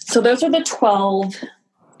 So those are the 12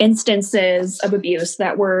 instances of abuse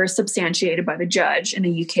that were substantiated by the judge in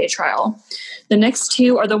the UK trial. The next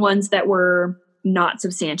 2 are the ones that were not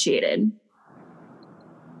substantiated.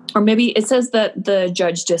 Or maybe it says that the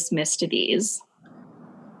judge dismissed these.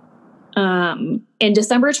 In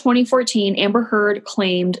December 2014, Amber Heard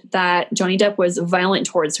claimed that Johnny Depp was violent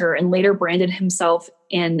towards her and later branded himself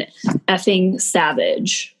an effing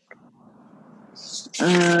savage.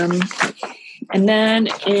 And then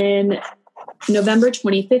in November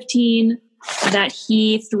 2015, that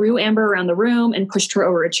he threw Amber around the room and pushed her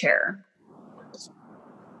over a chair.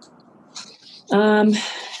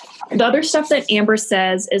 The other stuff that Amber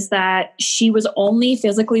says is that she was only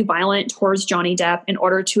physically violent towards Johnny Depp in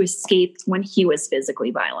order to escape when he was physically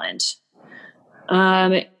violent.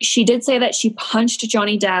 She did say that she punched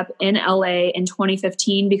Johnny Depp in LA in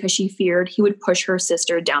 2015 because she feared he would push her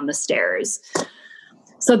sister down the stairs.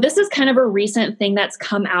 So this is kind of a recent thing that's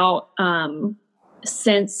come out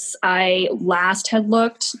since I last had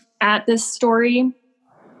looked at this story,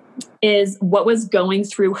 is what was going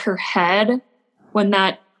through her head when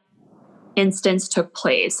that instance took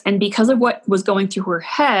place. And because of what was going through her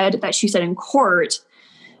head that she said in court,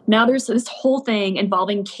 now there's this whole thing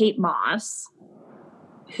involving Kate Moss,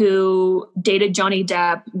 who dated Johnny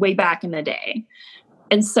Depp way back in the day.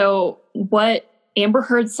 And so what Amber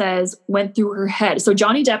Heard says went through her head. So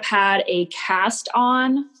Johnny Depp had a cast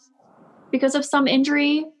on because of some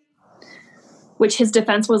injury, which his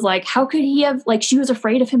defense was like, how could he have, like, she was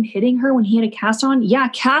afraid of him hitting her when he had a cast on? Yeah,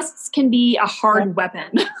 casts can be a hard weapon.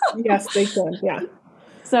 Yes, they can, yeah.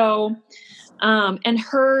 So, and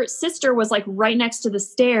her sister was, like, right next to the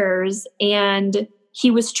stairs, and he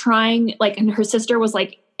was trying, like, and her sister was,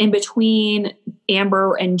 like, in between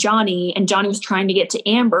Amber and Johnny was trying to get to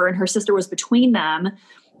Amber, and her sister was between them,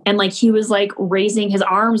 and, like, he was, like, raising his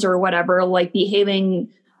arms or whatever, like, behaving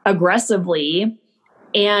aggressively.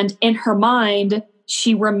 And in her mind,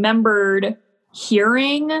 she remembered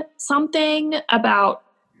hearing something about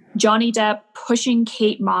Johnny Depp pushing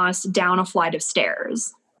Kate Moss down a flight of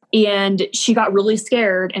stairs. And she got really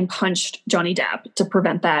scared and punched Johnny Depp to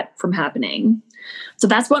prevent that from happening. So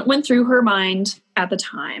that's what went through her mind at the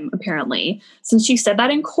time, apparently. Since she said that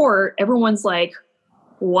in court, everyone's like,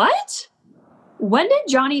 what? When did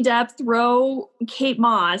Johnny Depp throw Kate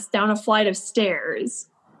Moss down a flight of stairs?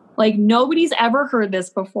 Like, nobody's ever heard this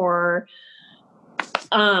before.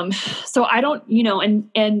 So I don't,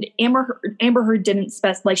 and Amber Heard didn't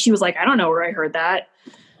specify, like, she was like, I don't know where I heard that.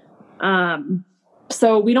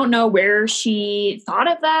 So we don't know where she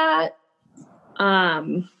thought of that.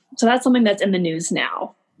 So that's something that's in the news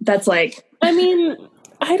now. That's like, I mean,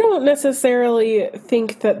 I don't necessarily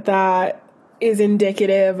think that is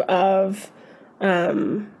indicative of,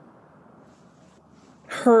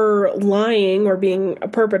 her lying or being a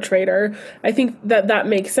perpetrator. I think that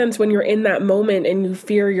makes sense when you're in that moment and you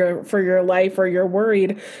fear for your life or you're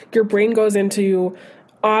worried. Your brain goes into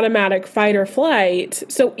automatic fight or flight.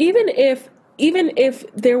 So even if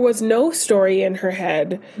there was no story in her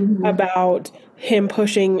head about him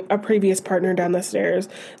pushing a previous partner down the stairs,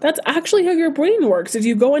 that's actually how your brain works, is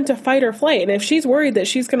you go into fight or flight. And if she's worried that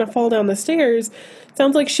she's going to fall down the stairs, it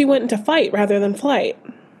sounds like she went into fight rather than flight,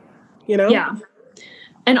 Yeah.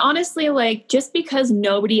 And honestly, like, just because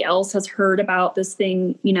nobody else has heard about this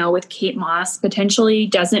thing, with Kate Moss potentially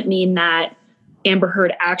doesn't mean that Amber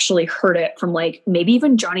Heard actually heard it from, like, maybe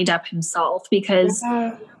even Johnny Depp himself. Because,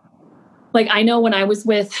 like, I know when I was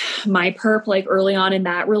with my perp, like, early on in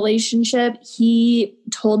that relationship, he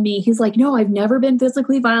told me, he's like, no, I've never been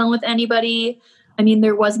physically violent with anybody. I mean,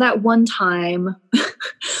 there was that one time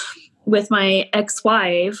with my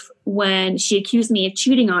ex-wife when she accused me of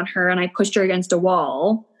cheating on her and I pushed her against a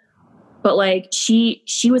wall. but like she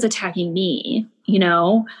was attacking me, you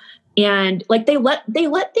know? And like they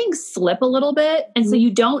let things slip a little bit. And so you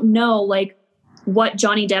don't know like what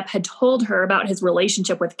Johnny Depp had told her about his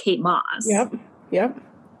relationship with Kate Moss. Yep.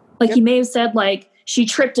 Like he may have said like she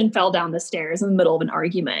tripped and fell down the stairs in the middle of an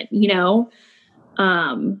argument, you know?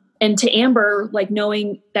 And to Amber, like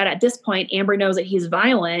knowing that at this point, Amber knows that he's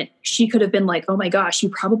violent, she could have been like, oh my gosh, he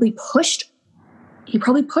probably pushed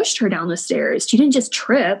her down the stairs. She didn't just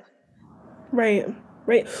trip. Right.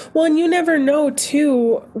 Well, and you never know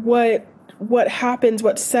too what happens,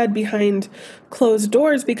 what's said behind closed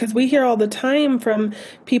doors, because we hear all the time from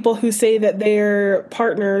people who say that their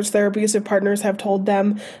abusive partners have told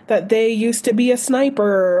them that they used to be a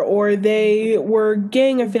sniper, or they were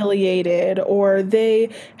gang affiliated, or they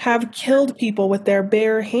have killed people with their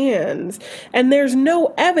bare hands. And there's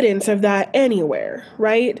no evidence of that anywhere,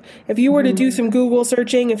 right? If you were to do some Google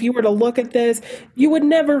searching, if you were to look at this, you would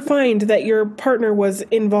never find that your partner was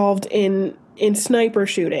involved in sniper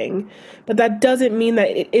shooting. But that doesn't mean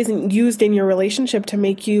that it isn't used in your relationship to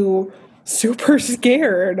make you super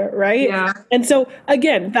scared, right? Yeah. And so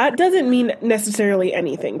again, that doesn't mean necessarily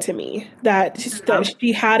anything to me that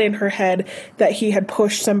she had in her head that he had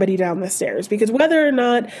pushed somebody down the stairs, because whether or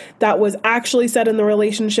not that was actually said in the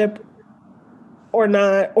relationship or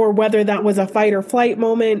not, or whether that was a fight or flight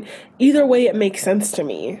moment, either way it makes sense to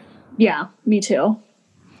me. Yeah, me too.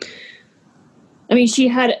 I mean, she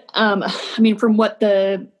had, from what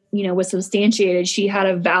was substantiated, she had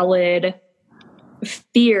a valid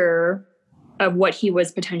fear of what he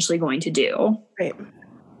was potentially going to do. Right.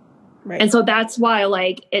 And so that's why,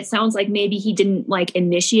 like, it sounds like maybe he didn't like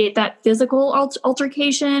initiate that physical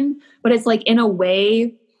altercation, but it's like in a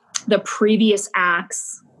way, the previous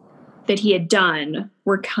acts that he had done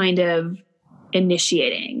were kind of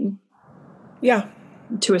initiating. Yeah.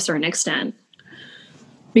 To a certain extent.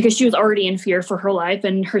 Because she was already in fear for her life,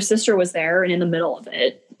 and her sister was there and in the middle of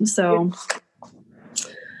it. So,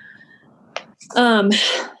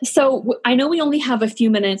 so I know we only have a few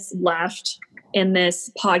minutes left in this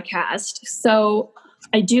podcast. So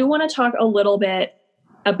I do want to talk a little bit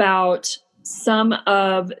about some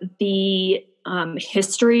of the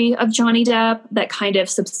history of Johnny Depp that kind of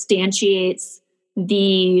substantiates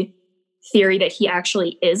the theory that he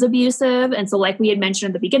actually is abusive. And so like we had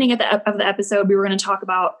mentioned at the beginning of the episode, we were going to talk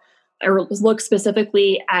about or look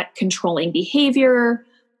specifically at controlling behavior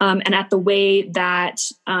and at the way that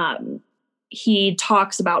he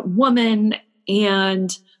talks about women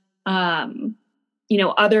and,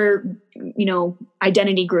 other,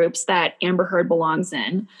 identity groups that Amber Heard belongs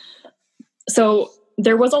in. So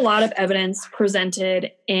there was a lot of evidence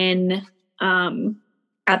presented in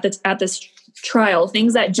at this trial,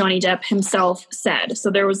 things that Johnny Depp himself said.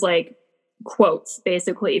 So there was like quotes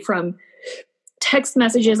basically from text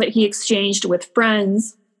messages that he exchanged with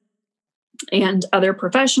friends and other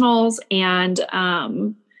professionals, and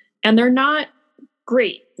they're not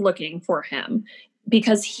great looking for him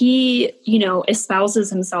because he, espouses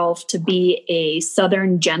himself to be a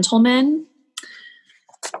Southern gentleman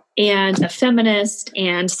and a feminist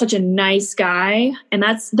and such a nice guy. And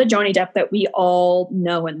that's the Johnny Depp that we all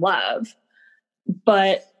know and love.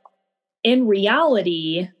 But in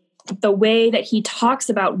reality, the way that he talks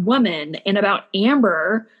about women and about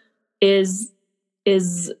Amber is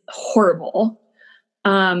horrible.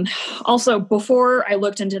 Also, before I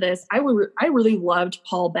looked into this, I really loved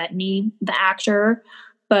Paul Bettany, the actor.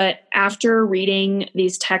 But after reading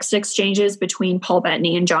these text exchanges between Paul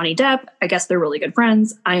Bettany and Johnny Depp, I guess they're really good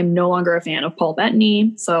friends. I am no longer a fan of Paul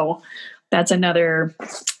Bettany. So that's another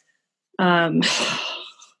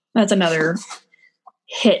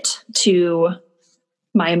hit to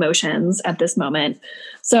my emotions at this moment.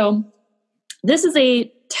 So this is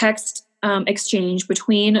a text exchange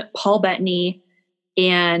between Paul Bettany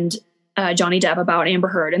and Johnny Depp about Amber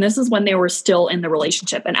Heard. And this is when they were still in the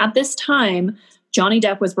relationship. And at this time, Johnny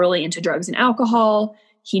Depp was really into drugs and alcohol.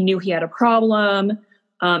 He knew he had a problem.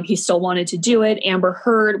 He still wanted to do it. Amber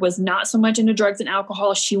Heard was not so much into drugs and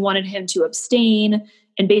alcohol. She wanted him to abstain.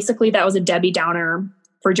 And basically that was a Debbie Downer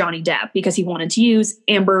for Johnny Depp because he wanted to use.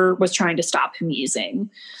 Amber was trying to stop him using.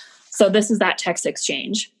 So this is that text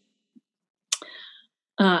exchange.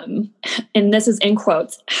 And this is in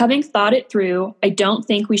quotes. Having thought it through, I don't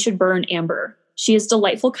think we should burn Amber. She is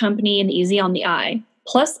delightful company and easy on the eye.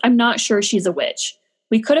 Plus, I'm not sure she's a witch.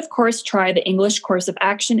 We could, of course, try the English course of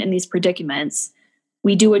action in these predicaments.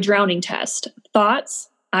 We do a drowning test. Thoughts?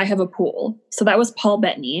 I have a pool. So that was Paul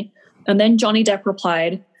Bettany. And then Johnny Depp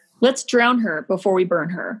replied, let's drown her before we burn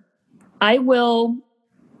her. I will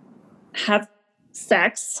have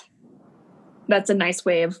sex that's a nice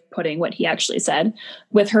way of putting what he actually said.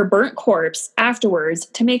 With her burnt corpse afterwards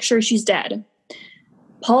to make sure she's dead.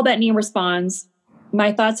 Paul Bettany responds,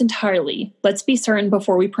 "My thoughts entirely. Let's be certain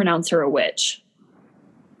before we pronounce her a witch."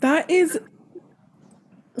 That is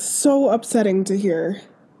so upsetting to hear.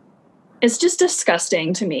 It's just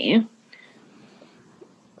disgusting to me.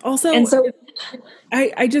 Also, and so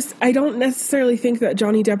I don't necessarily think that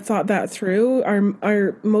Johnny Depp thought that through.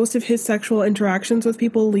 Are most of his sexual interactions with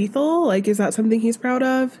people lethal? Like, is that something he's proud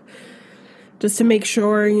of? Just to make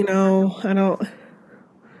sure,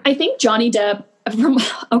 I think Johnny Depp,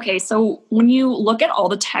 so when you look at all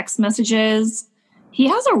the text messages, he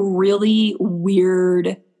has a really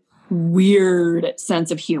weird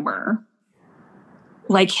sense of humor.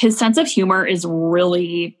 Like, his sense of humor is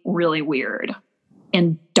really, really weird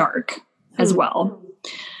and dark as well.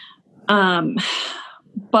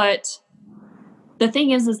 But the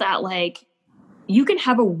thing is that, like, you can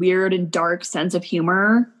have a weird and dark sense of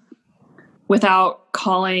humor without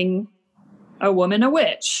calling a woman a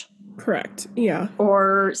witch. Correct. Yeah.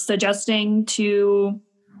 Or suggesting to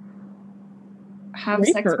have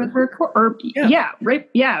rape sex her. with her. Rape.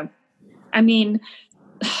 Yeah. I mean,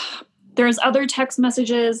 there's other text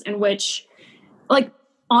messages in which, like,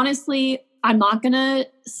 honestly, I'm not going to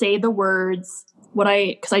say the words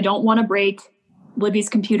because I don't want to break Libby's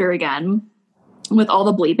computer again with all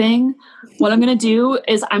the bleeping. What I'm going to do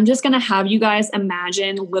is I'm just going to have you guys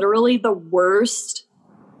imagine literally the worst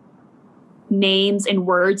names and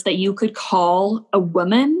words that you could call a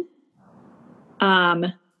woman.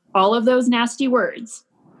 All of those nasty words.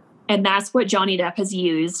 And that's what Johnny Depp has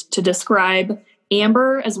used to describe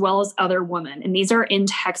Amber as well as other women. And these are in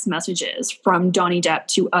text messages from Johnny Depp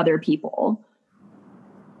to other people.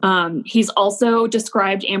 He's also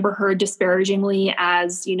described Amber Heard disparagingly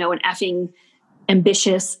as, an effing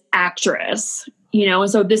ambitious actress, and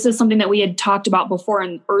so this is something that we had talked about before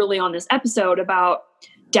and early on this episode about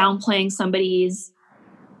downplaying somebody's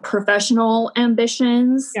professional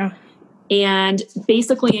ambitions. Yeah. And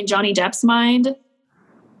basically in Johnny Depp's mind,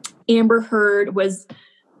 Amber Heard was,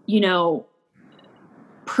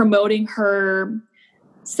 promoting her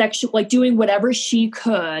sexual, like doing whatever she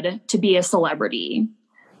could to be a celebrity,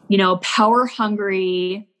 power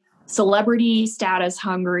hungry, celebrity status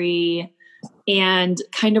hungry, and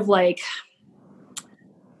kind of like,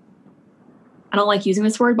 I don't like using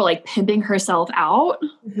this word, but like pimping herself out.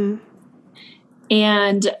 Mm-hmm.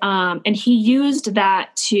 And he used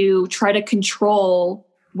that to try to control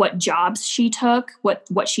what jobs she took,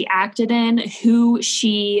 what she acted in, who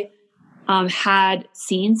she had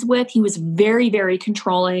scenes with. He was very, very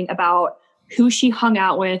controlling about who she hung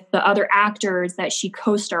out with, the other actors that she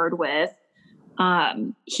co-starred with.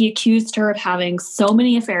 He accused her of having so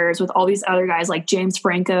many affairs with all these other guys like James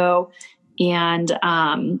Franco and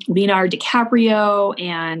Leonardo DiCaprio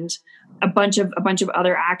and a bunch of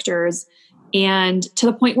other actors. And to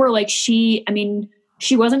the point where, like, she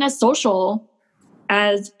wasn't as social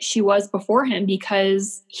as she was before him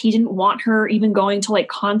because he didn't want her even going to like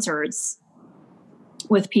concerts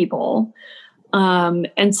with people.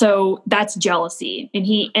 And so that's jealousy.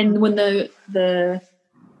 And when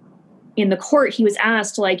in the court, he was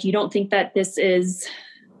asked, like, you don't think that this is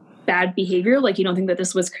bad behavior? Like, you don't think that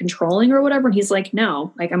this was controlling or whatever? And he's like,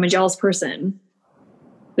 no, like, I'm a jealous person.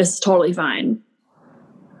 This is totally fine.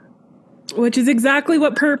 Which is exactly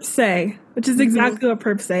what perps say.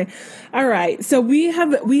 All right. So we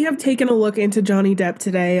have taken a look into Johnny Depp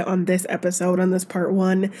today on this episode, on this part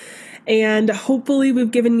 1. And hopefully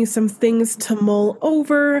we've given you some things to mull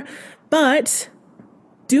over. But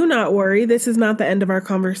do not worry, this is not the end of our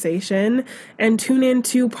conversation. And tune in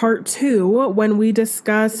to part 2 when we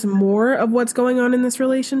discuss more of what's going on in this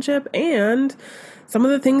relationship and some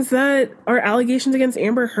of the things that are allegations against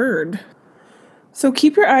Amber Heard. So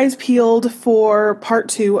keep your eyes peeled for part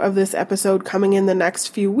 2 of this episode coming in the next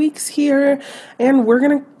few weeks here. And we're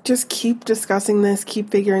going to just keep discussing this, keep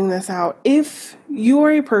figuring this out. If you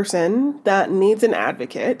are a person that needs an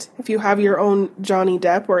advocate, if you have your own Johnny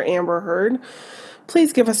Depp or Amber Heard,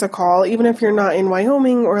 please give us a call. Even if you're not in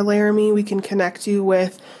Wyoming or Laramie, we can connect you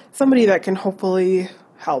with somebody that can hopefully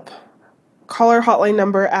help. Call our hotline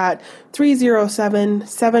number at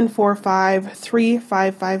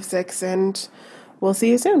 307-745-3556 and we'll see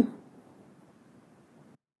you soon.